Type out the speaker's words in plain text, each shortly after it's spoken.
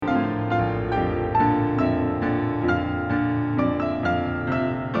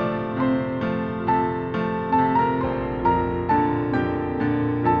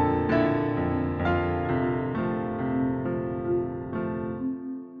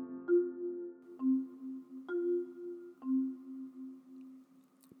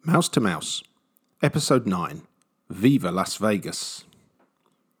Mouse to Mouse, Episode 9, Viva Las Vegas.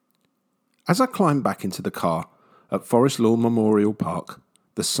 As I climbed back into the car at Forest Lawn Memorial Park,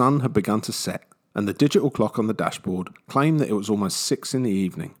 the sun had begun to set and the digital clock on the dashboard claimed that it was almost 6 in the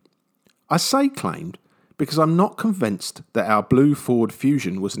evening. I say claimed because I'm not convinced that our blue Ford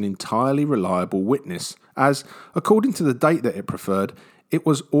Fusion was an entirely reliable witness, as, according to the date that it preferred, it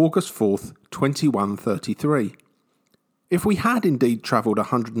was August 4th, 2133. If we had indeed travelled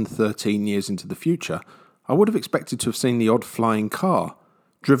 113 years into the future, I would have expected to have seen the odd flying car,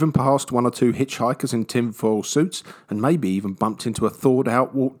 driven past one or two hitchhikers in tinfoil suits, and maybe even bumped into a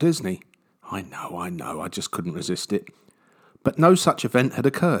thawed-out Walt Disney. I know, I just couldn't resist it. But no such event had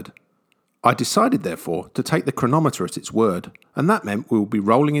occurred. I decided, therefore, to take the chronometer at its word, and that meant we would be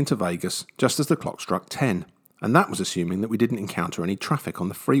rolling into Vegas just as the clock struck 10, and that was assuming that we didn't encounter any traffic on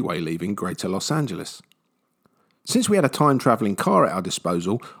the freeway leaving Greater Los Angeles. Since we had a time-travelling car at our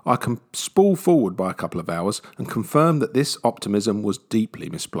disposal, I can spool forward by a couple of hours and confirm that this optimism was deeply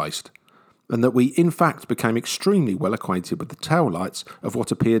misplaced, and that we in fact became extremely well acquainted with the tail lights of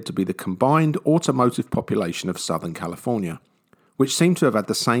what appeared to be the combined automotive population of Southern California, which seemed to have had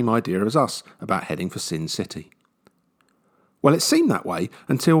the same idea as us about heading for Sin City. Well, it seemed that way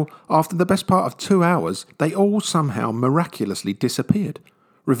until, after the best part of 2 hours, they all somehow miraculously disappeared,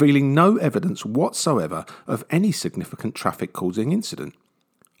 revealing no evidence whatsoever of any significant traffic-causing incident.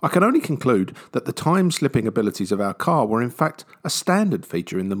 I can only conclude that the time-slipping abilities of our car were in fact a standard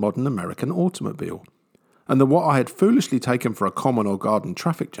feature in the modern American automobile, and that what I had foolishly taken for a common or garden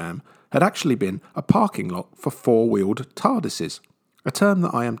traffic jam had actually been a parking lot for four-wheeled TARDISes, a term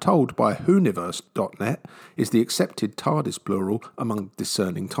that I am told by Whoniverse.net is the accepted TARDIS plural among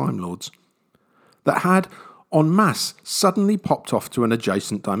discerning Time Lords, that had en masse suddenly popped off to an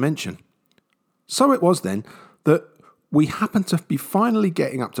adjacent dimension. So it was then that we happened to be finally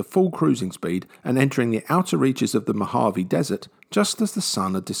getting up to full cruising speed and entering the outer reaches of the Mojave Desert just as the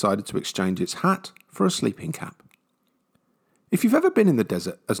sun had decided to exchange its hat for a sleeping cap. If you've ever been in the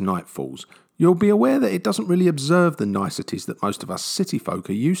desert as night falls, you'll be aware that it doesn't really observe the niceties that most of us city folk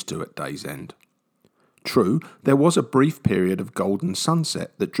are used to at day's end. True, there was a brief period of golden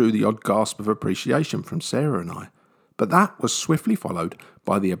sunset that drew the odd gasp of appreciation from Sarah and I, but that was swiftly followed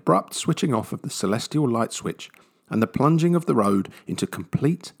by the abrupt switching off of the celestial light switch and the plunging of the road into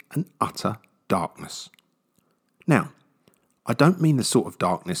complete and utter darkness. Now, I don't mean the sort of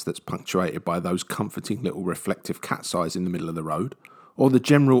darkness that's punctuated by those comforting little reflective cat's eyes in the middle of the road, or the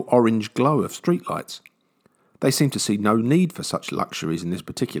general orange glow of streetlights. They seem to see no need for such luxuries in this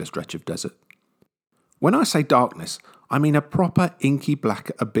particular stretch of desert. When I say darkness, I mean a proper inky black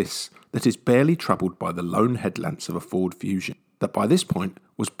abyss that is barely troubled by the lone headlamps of a Ford Fusion, that by this point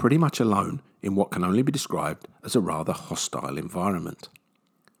was pretty much alone in what can only be described as a rather hostile environment.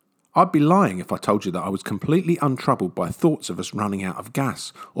 I'd be lying if I told you that I was completely untroubled by thoughts of us running out of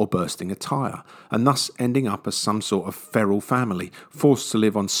gas or bursting a tyre, and thus ending up as some sort of feral family, forced to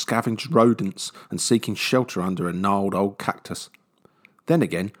live on scavenged rodents and seeking shelter under a gnarled old cactus. Then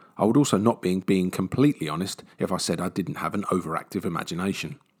again, I would also not be being completely honest if I said I didn't have an overactive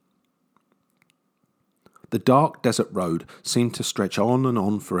imagination. The dark desert road seemed to stretch on and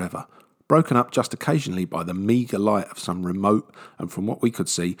on forever, broken up just occasionally by the meagre light of some remote and, from what we could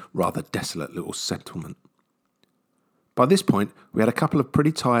see, rather desolate little settlement. By this point, we had a couple of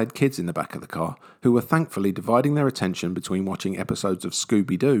pretty tired kids in the back of the car who were thankfully dividing their attention between watching episodes of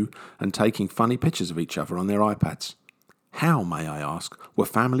Scooby-Doo and taking funny pictures of each other on their iPads. How, may I ask, were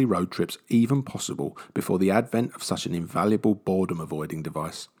family road trips even possible before the advent of such an invaluable boredom-avoiding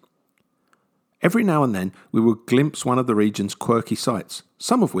device? Every now and then we would glimpse one of the region's quirky sights,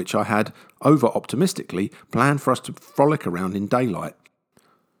 some of which I had, over-optimistically, planned for us to frolic around in daylight,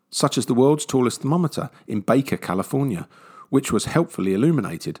 such as the world's tallest thermometer in Baker, California, which was helpfully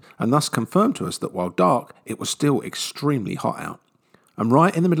illuminated and thus confirmed to us that while dark, it was still extremely hot out. And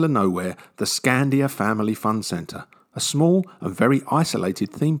right in the middle of nowhere, the Scandia Family Fun Centre, a small and very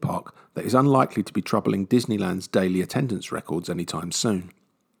isolated theme park that is unlikely to be troubling Disneyland's daily attendance records anytime soon.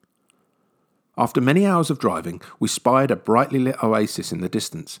 After many hours of driving, we spied a brightly lit oasis in the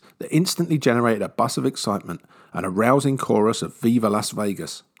distance that instantly generated a buzz of excitement and a rousing chorus of Viva Las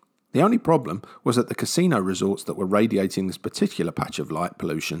Vegas. The only problem was that the casino resorts that were radiating this particular patch of light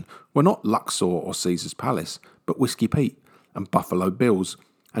pollution were not Luxor or Caesar's Palace, but Whiskey Pete and Buffalo Bill's,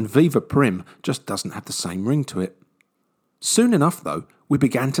 and Viva Prim just doesn't have the same ring to it. Soon enough, though, we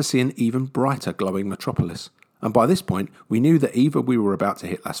began to see an even brighter glowing metropolis, and by this point we knew that either we were about to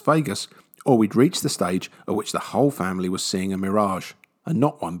hit Las Vegas, or we'd reached the stage at which the whole family was seeing a mirage, and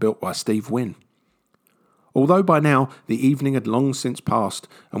not one built by Steve Wynn. Although by now the evening had long since passed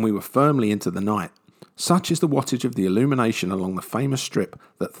and we were firmly into the night, such is the wattage of the illumination along the famous strip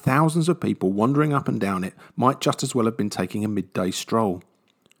that thousands of people wandering up and down it might just as well have been taking a midday stroll.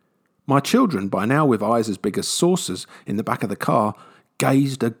 My children, by now with eyes as big as saucers in the back of the car,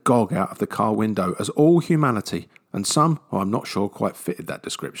 gazed agog out of the car window as all humanity, and some, who I'm not sure quite fitted that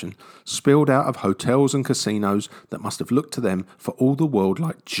description, spilled out of hotels and casinos that must have looked to them for all the world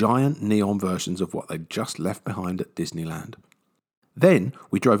like giant neon versions of what they'd just left behind at Disneyland. Then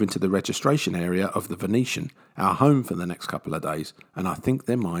we drove into the registration area of the Venetian, our home for the next couple of days, and I think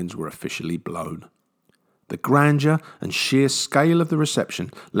their minds were officially blown. The grandeur and sheer scale of the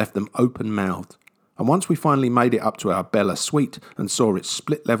reception left them open-mouthed, and once we finally made it up to our Bella suite and saw its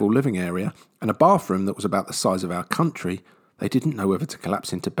split-level living area and a bathroom that was about the size of our country, they didn't know whether to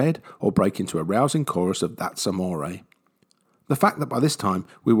collapse into bed or break into a rousing chorus of That's Amore. The fact that by this time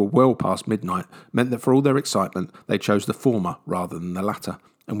we were well past midnight meant that for all their excitement they chose the former rather than the latter,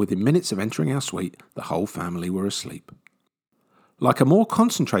 and within minutes of entering our suite the whole family were asleep. Like a more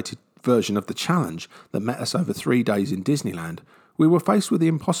concentrated version of the challenge that met us over 3 days in Disneyland, we were faced with the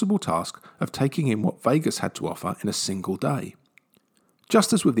impossible task of taking in what Vegas had to offer in a single day.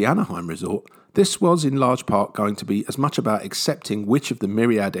 Just as with the Anaheim resort, this was in large part going to be as much about accepting which of the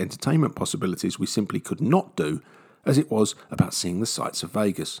myriad entertainment possibilities we simply could not do as it was about seeing the sights of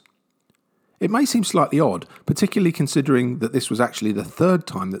Vegas. It may seem slightly odd, particularly considering that this was actually the third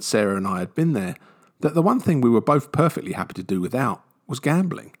time that Sarah and I had been there, that the one thing we were both perfectly happy to do without was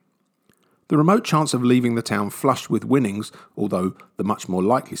gambling. The remote chance of leaving the town flushed with winnings, although the much more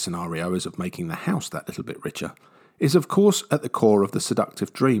likely scenario is of making the house that little bit richer, is of course at the core of the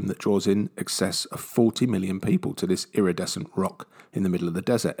seductive dream that draws in excess of 40 million people to this iridescent rock in the middle of the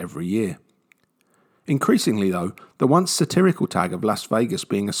desert every year. Increasingly, though, the once satirical tag of Las Vegas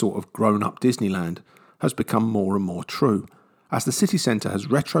being a sort of grown-up Disneyland has become more and more true, as the city centre has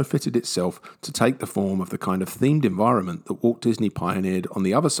retrofitted itself to take the form of the kind of themed environment that Walt Disney pioneered on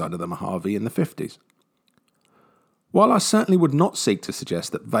the other side of the Mojave in the 50s. While I certainly would not seek to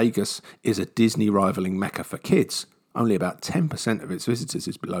suggest that Vegas is a Disney rivaling mecca for kids, only about 10% of its visitors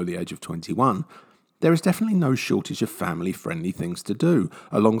is below the age of 21, there is definitely no shortage of family-friendly things to do,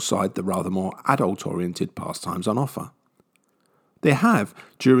 alongside the rather more adult-oriented pastimes on offer. There have,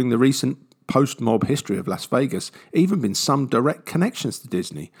 during the recent post-mob history of Las Vegas, even been some direct connections to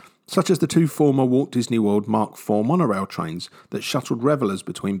Disney, such as the 2 former Walt Disney World Mark IV monorail trains that shuttled revelers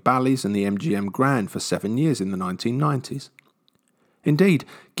between Bally's and the MGM Grand for 7 years in the 1990s. Indeed,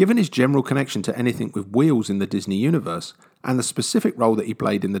 given his general connection to anything with wheels in the Disney universe, and the specific role that he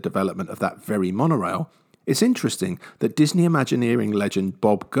played in the development of that very monorail, it's interesting that Disney Imagineering legend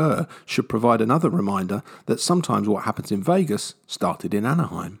Bob Gurr should provide another reminder that sometimes what happens in Vegas started in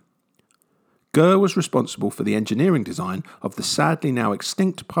Anaheim. Gurr was responsible for the engineering design of the sadly now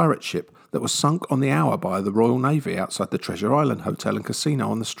extinct pirate ship that was sunk on the hour by the Royal Navy outside the Treasure Island Hotel and Casino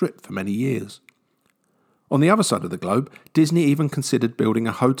on the Strip for many years. On the other side of the globe, Disney even considered building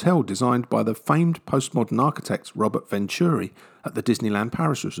a hotel designed by the famed postmodern architect Robert Venturi at the Disneyland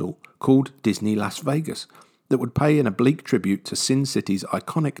Paris resort, called Disney Las Vegas, that would pay an oblique tribute to Sin City's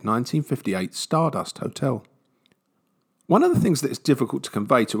iconic 1958 Stardust Hotel. One of the things that is difficult to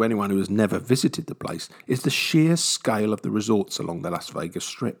convey to anyone who has never visited the place is the sheer scale of the resorts along the Las Vegas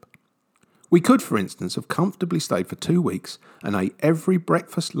Strip. We could, for instance, have comfortably stayed for 2 weeks and ate every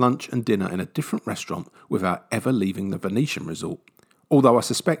breakfast, lunch and dinner in a different restaurant without ever leaving the Venetian resort. Although I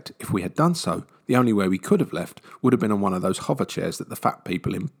suspect if we had done so, the only way we could have left would have been on one of those hover chairs that the fat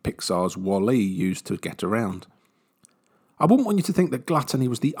people in Pixar's Wall-E used to get around. I wouldn't want you to think that gluttony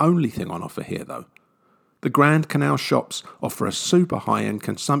was the only thing on offer here, though. The Grand Canal shops offer a super high-end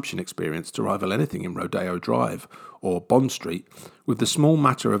consumption experience to rival anything in Rodeo Drive or Bond Street, with the small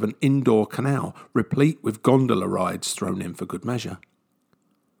matter of an indoor canal replete with gondola rides thrown in for good measure.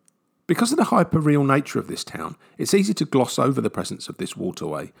 Because of the hyper-real nature of this town, it's easy to gloss over the presence of this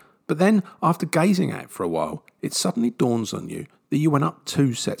waterway, but then, after gazing at it for a while, it suddenly dawns on you that you went up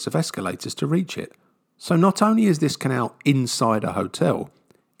 2 sets of escalators to reach it. So not only is this canal inside a hotel,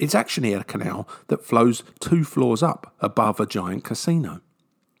 it's actually a canal that flows 2 floors up above a giant casino.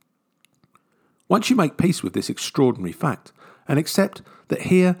 Once you make peace with this extraordinary fact and accept that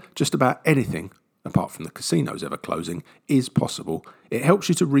here just about anything, apart from the casinos ever closing, is possible, it helps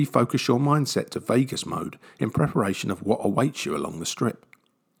you to refocus your mindset to Vegas mode in preparation of what awaits you along the Strip.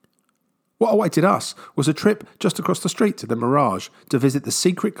 What awaited us was a trip just across the street to the Mirage to visit the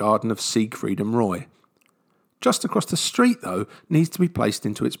secret garden of Siegfried and Roy. just across the street, though, needs to be placed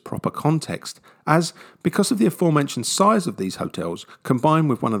into its proper context, as, because of the aforementioned size of these hotels, combined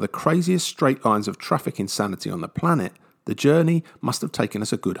with one of the craziest straight lines of traffic insanity on the planet, the journey must have taken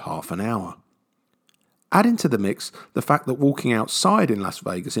us a good half an hour. Add into the mix the fact that walking outside in Las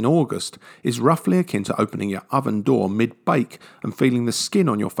Vegas in August is roughly akin to opening your oven door mid-bake and feeling the skin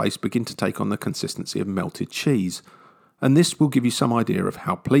on your face begin to take on the consistency of melted cheese. And this will give you some idea of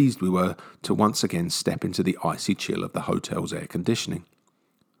how pleased we were to once again step into the icy chill of the hotel's air conditioning.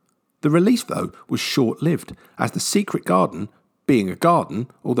 The relief, though, was short-lived, as the secret garden, being a garden,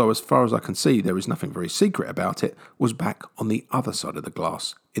 although as far as I can see there is nothing very secret about it, was back on the other side of the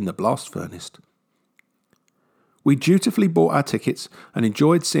glass, in the blast furnace. We dutifully bought our tickets and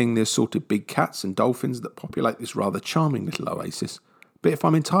enjoyed seeing the assorted big cats and dolphins that populate this rather charming little oasis. But if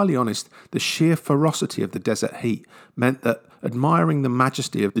I'm entirely honest, the sheer ferocity of the desert heat meant that admiring the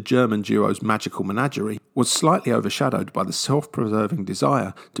majesty of the German duo's magical menagerie was slightly overshadowed by the self-preserving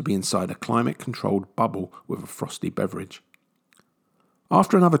desire to be inside a climate-controlled bubble with a frosty beverage.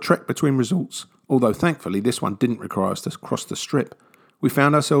 After another trek between resorts, although thankfully this one didn't require us to cross the strip, we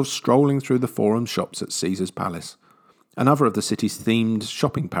found ourselves strolling through the Forum shops at Caesar's Palace, another of the city's themed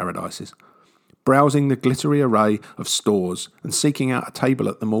shopping paradises, browsing the glittery array of stores and seeking out a table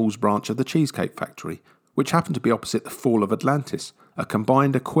at the mall's branch of the Cheesecake Factory, which happened to be opposite the Fall of Atlantis, a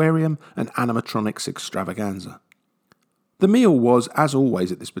combined aquarium and animatronics extravaganza. The meal was, as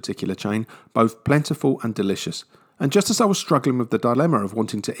always at this particular chain, both plentiful and delicious, and just as I was struggling with the dilemma of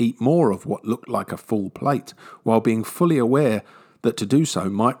wanting to eat more of what looked like a full plate, while being fully aware that to do so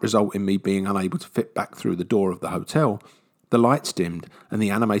might result in me being unable to fit back through the door of the hotel, the lights dimmed and the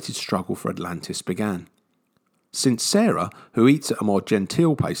animated struggle for Atlantis began. Since Sarah, who eats at a more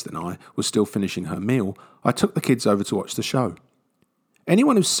genteel pace than I, was still finishing her meal, I took the kids over to watch the show.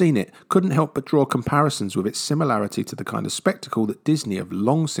 Anyone who's seen it couldn't help but draw comparisons with its similarity to the kind of spectacle that Disney have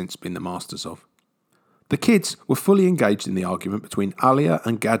long since been the masters of. The kids were fully engaged in the argument between Alia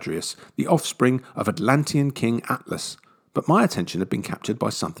and Gadrius, the offspring of Atlantean King Atlas, but my attention had been captured by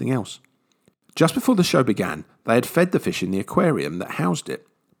something else. Just before the show began, they had fed the fish in the aquarium that housed it,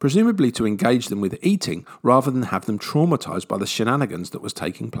 presumably to engage them with eating rather than have them traumatised by the shenanigans that was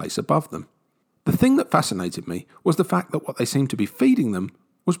taking place above them. The thing that fascinated me was the fact that what they seemed to be feeding them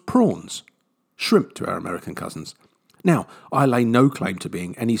was prawns. Shrimp to our American cousins. Now, I lay no claim to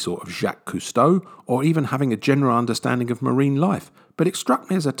being any sort of Jacques Cousteau or even having a general understanding of marine life, but it struck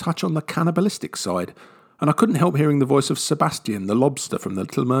me as a touch on the cannibalistic side, and I couldn't help hearing the voice of Sebastian the lobster from The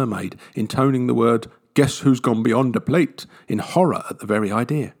Little Mermaid intoning the word, "Guess who's gone beyond a plate?" in horror at the very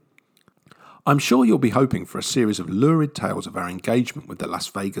idea. I'm sure you'll be hoping for a series of lurid tales of our engagement with the Las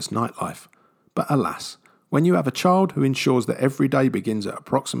Vegas nightlife. But alas, when you have a child who ensures that every day begins at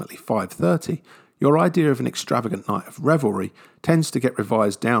approximately 5:30, your idea of an extravagant night of revelry tends to get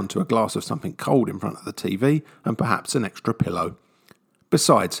revised down to a glass of something cold in front of the TV and perhaps an extra pillow.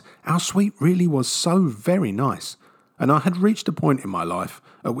 Besides, our suite really was so very nice, and I had reached a point in my life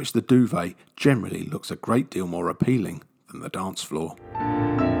at which the duvet generally looks a great deal more appealing than the dance floor.